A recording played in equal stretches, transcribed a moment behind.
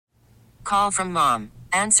Call from mom.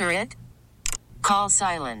 Answer it. Call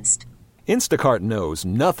silenced. Instacart knows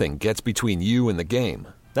nothing gets between you and the game.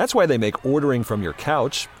 That's why they make ordering from your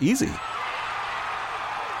couch easy.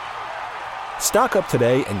 Stock up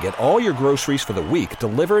today and get all your groceries for the week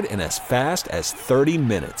delivered in as fast as 30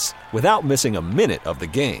 minutes without missing a minute of the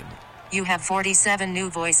game. You have 47 new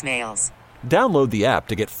voicemails. Download the app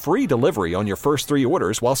to get free delivery on your first 3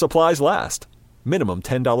 orders while supplies last. Minimum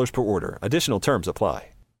 $10 per order. Additional terms apply.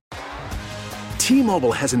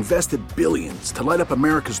 T-Mobile has invested billions to light up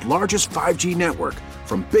America's largest 5G network,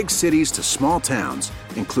 from big cities to small towns,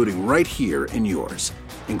 including right here in yours.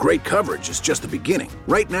 And great coverage is just the beginning.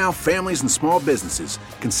 Right now, families and small businesses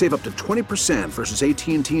can save up to 20% versus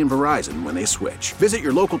AT&T and Verizon when they switch. Visit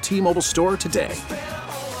your local T-Mobile store today.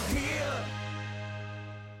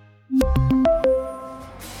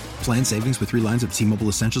 Plan savings with 3 lines of T-Mobile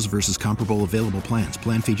Essentials versus comparable available plans.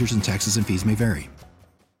 Plan features and taxes and fees may vary.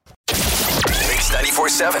 Mix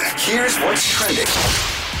 94.7. Here's what's trending.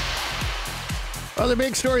 Well, the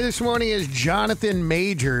big story this morning is Jonathan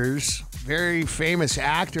Majors, very famous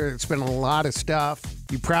actor that's been in a lot of stuff.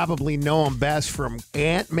 You probably know him best from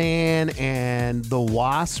Ant-Man and the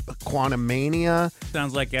Wasp, Quantumania.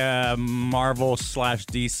 Sounds like a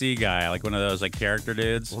Marvel/DC guy, like one of those like character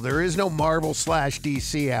dudes. Well, there is no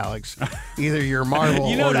Marvel/DC, Alex. Either you're Marvel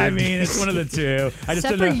you know or what I you're mean? DC. It's one of the two. I just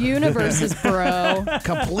Separate universes, bro.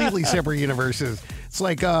 Completely separate universes. It's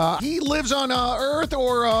like he lives on Earth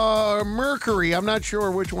or Mercury. I'm not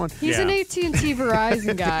sure which one. He's an AT&T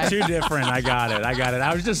Verizon guy. Two different. I got it.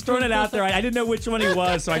 I was just throwing it out there. I didn't know which one he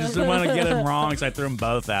was, so I just didn't want to get him wrong, so I threw them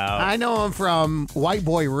both out. I know him from White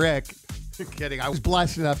Boy Rick. Kidding. I was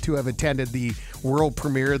blessed enough to have attended the world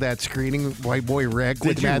premiere of that screening, White Boy Rick,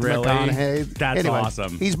 with Matthew McConaughey. That's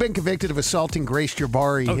awesome. He's been convicted of assaulting Grace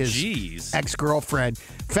Jabari, his ex-girlfriend.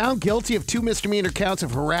 Found guilty of 2 misdemeanor counts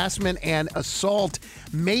of harassment and assault.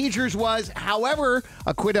 Majors was, however,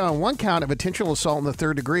 acquitted on 1 count of intentional assault in the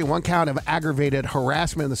 3rd degree, 1 count of aggravated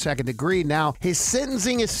harassment in the 2nd degree. Now, his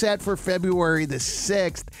sentencing is set for February the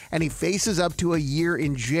 6th, and he faces up to a year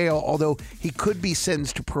in jail, although he could be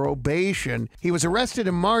sentenced to probation. He was arrested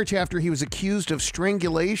in March after he was accused of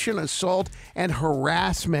strangulation, assault, and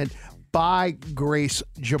harassment by Grace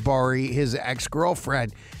Jabari, his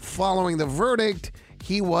ex-girlfriend. Following the verdict,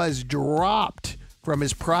 he was dropped from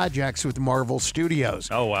his projects with Marvel Studios.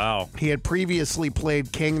 Oh, wow. He had previously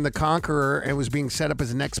played King the Conqueror and was being set up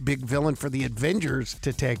as the next big villain for the Avengers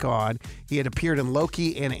to take on. He had appeared in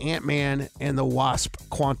Loki and Ant-Man and the Wasp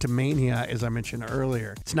Quantumania, as I mentioned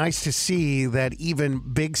earlier. It's nice to see that even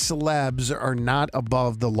big celebs are not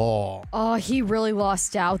above the law. Oh, he really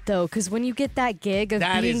lost out, though, because when you get that gig of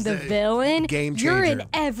That being is the the villain, game you're in changer.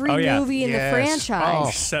 every Oh, yeah. movie in the Yes. franchise.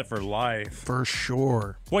 Oh. Set for life. For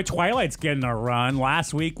sure. Boy, Twilight's getting a run.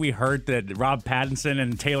 Last week, we heard that Rob Pattinson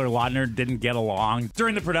and Taylor Lautner didn't get along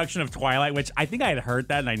during the production of Twilight, which I think I had heard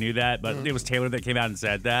that and I knew that, but it was Taylor that came out and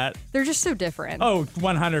said that. They're just so different. Oh,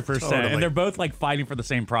 100%. Totally. And they're both like fighting for the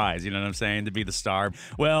same prize, you know what I'm saying, to be the star.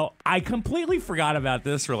 Well, I completely forgot about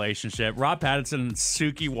this relationship. Rob Pattinson and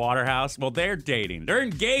Suki Waterhouse, well, they're dating. They're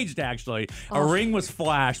engaged, actually. A ring was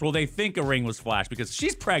flashed. Well, they think a ring was flashed because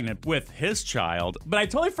she's pregnant with his child. But I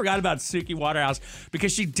totally forgot about Suki Waterhouse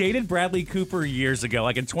because she dated Bradley Cooper years ago,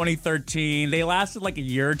 like in 2013. They lasted like a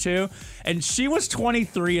year or two, and she was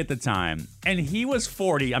 23 at the time, and he was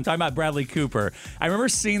 40. I'm talking about Bradley Cooper. I remember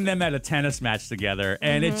seeing them at a tennis match together,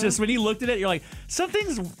 and it's just, when you looked at it, you're like,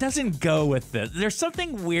 something doesn't go with this. There's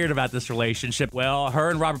something weird about this relationship. Well, her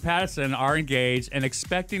and Robert Pattinson are engaged and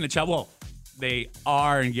expecting a child. Well, they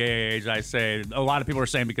are engaged, I say. A lot of people are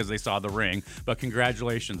saying because they saw the ring, but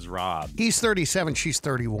congratulations, Rob. He's 37, she's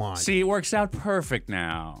 31. See, it works out perfect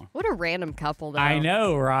now. What a random couple, though. I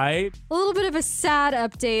know, right? A little bit of a sad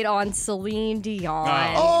update on Celine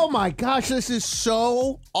Dion. Oh my gosh, this is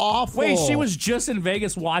so awful. Wait, she was just in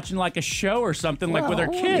Vegas watching like a show or something, like with her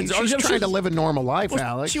kids. She's trying to live a normal life,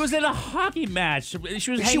 Alex. She was in a hockey match. She was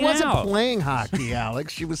hanging She wasn't out. playing hockey,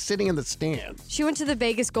 Alex. She was sitting in the stands. She went to the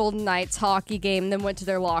Vegas Golden Knights hockey game, then went to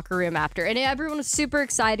their locker room after. And everyone was super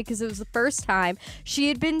excited because it was the first time she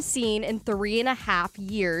had been seen in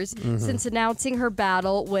 3.5 years since announcing her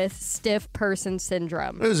battle with stiff person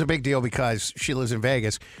syndrome. It was a big deal because she lives in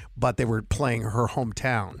Vegas, but they were playing her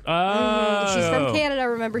hometown. Oh. She's from Canada,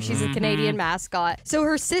 remember? She's a Canadian mascot. So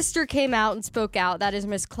her sister came out and spoke out. That is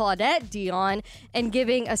Miss Claudette Dion, and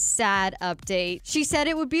giving a sad update. She said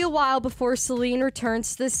it would be a while before Celine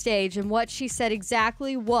returns to the stage, and what she said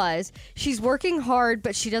exactly was, she's She's working hard,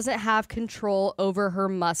 but she doesn't have control over her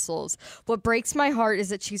muscles. What breaks my heart is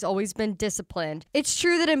that she's always been disciplined. It's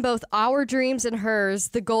true that in both our dreams and hers,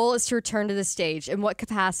 the goal is to return to the stage. In what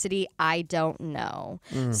capacity, I don't know.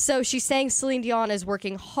 So she's saying Celine Dion is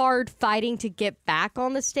working hard, fighting to get back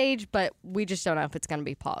on the stage, but we just don't know if it's going to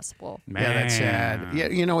be possible. Man. Yeah, that's sad. Yeah,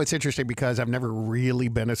 you know, it's interesting because I've never really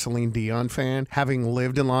been a Celine Dion fan. Having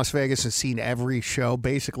lived in Las Vegas and seen every show,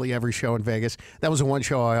 basically every show in Vegas, that was the one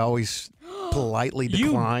show I always politely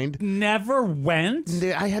declined. You never went?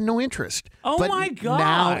 I had no interest. Oh, but my God.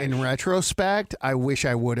 Now, in retrospect, I wish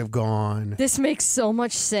I would have gone. This makes so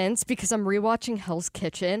much sense because I'm rewatching Hell's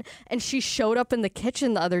Kitchen, and she showed up in the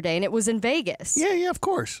kitchen the other day, and it was in Vegas. Yeah, of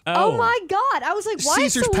course. Oh my God. I was like, why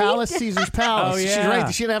Caesar's is Celine Palace, Caesar's Palace. Oh, yeah. She's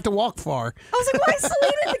right. She didn't have to walk far. I was like, why is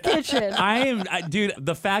Celine in the kitchen? Dude,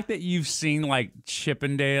 the fact that you've seen like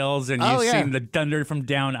Chippendales and you've seen the Thunder from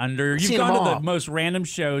Down Under, you've gone to the most random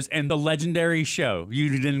shows and the legendary show. You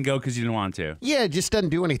didn't go because you didn't want to. Yeah, it just doesn't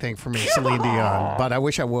do anything for me, Celine Dion. But I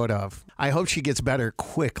wish I would have. I hope she gets better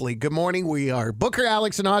quickly. Good morning. We are Booker,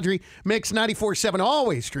 Alex, and Audrey. Mix 94.7,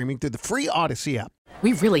 always streaming through the free Odyssey app.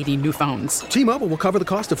 We really need new phones. T-Mobile will cover the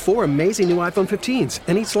cost of 4 amazing new iPhone 15s,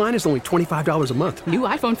 and each line is only $25 a month. New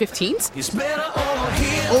iPhone 15s? It's better over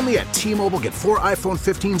here. Only at T-Mobile, get 4 iPhone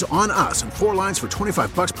 15s on us and 4 lines for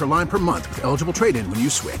 $25 per line per month with eligible trade-in when you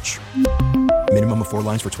switch. Minimum of 4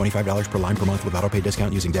 lines for $25 per line per month with autopay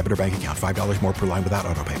discount using debit or bank account. $5 more per line without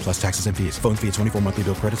autopay, plus taxes and fees. Phone fee at 24 monthly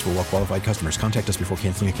bill credits for well-qualified customers. Contact us before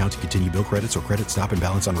canceling account to continue bill credits or credit stop and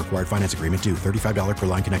balance on required finance agreement due. $35 per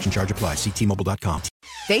line connection charge applies. See T-Mobile.com.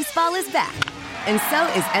 Baseball is back, and so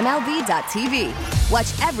is MLB.tv.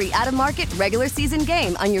 Watch every out-of-market, regular season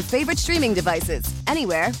game on your favorite streaming devices.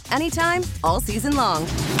 Anywhere, anytime, all season long.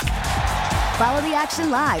 Follow the action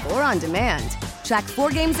live or on demand. Track 4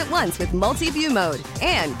 games at once with multi-view mode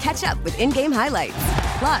and catch up with in-game highlights.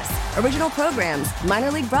 Plus, original programs,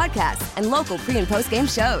 minor league broadcasts, and local pre- and post-game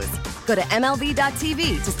shows. Go to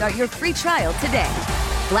MLB.tv to start your free trial today.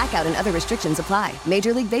 Blackout and other restrictions apply.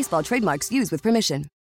 Major League Baseball trademarks used with permission.